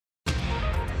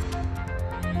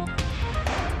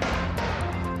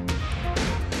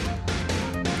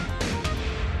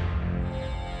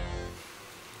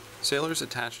Sailors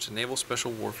attached to Naval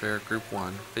Special Warfare Group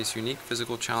 1 face unique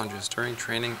physical challenges during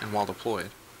training and while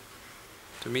deployed.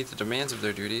 To meet the demands of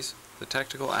their duties, the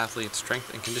Tactical Athlete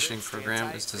Strength and Conditioning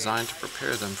Program is designed to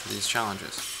prepare them for these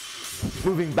challenges.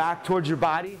 Moving back towards your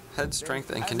body. Head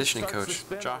Strength and Conditioning Coach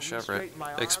Josh Everett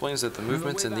explains that the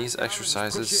movements in these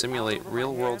exercises simulate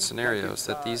real-world scenarios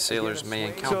that these sailors may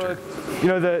encounter. So, you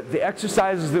know, the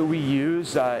exercises that we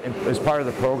use as part of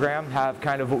the program have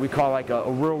kind of what we call like a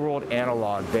real-world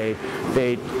analog.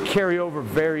 They carry over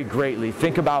very greatly.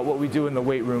 Think about what we do in the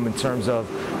weight room in terms of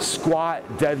squat,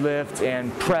 deadlift,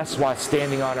 and press while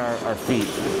standing on our feet.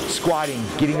 Squatting,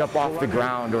 getting up off the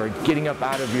ground or getting up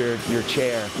out of your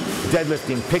chair.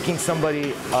 Deadlifting, picking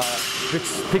somebody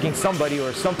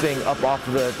or something up off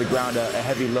of the ground, a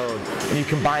heavy load. And you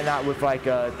combine that with like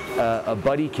a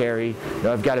buddy carry. You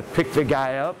know, I've got to pick the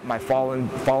guy up, my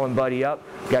fallen buddy up,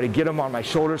 got to get him on my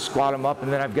shoulders, squat him up,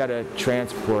 and then I've got to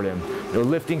transport him. You know,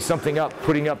 lifting something up,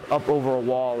 putting up over a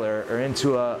wall or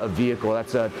into a vehicle.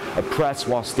 That's a press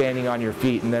while standing on your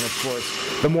feet. And then of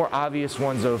course, the more obvious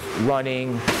ones of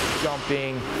running,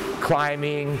 jumping,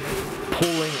 climbing,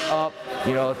 pulling up.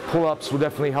 You know, pull-ups will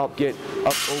definitely help get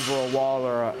up over a wall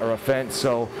or a fence.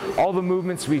 So all the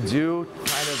movements we do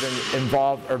kind of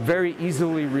are very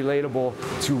easily relatable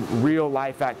to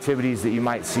real-life activities that you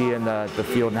might see in the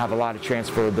field and have a lot of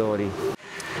transferability.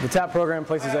 The TAP program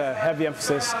places a heavy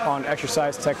emphasis on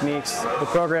exercise techniques. The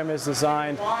program is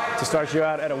designed to start you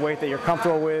out at a weight that you're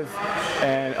comfortable with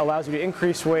and allows you to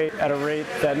increase weight at a rate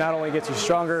that not only gets you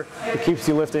stronger, but keeps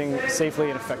you lifting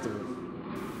safely and effectively.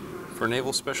 For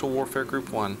Naval Special Warfare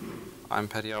Group 1, I'm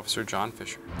Petty Officer John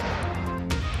Fisher.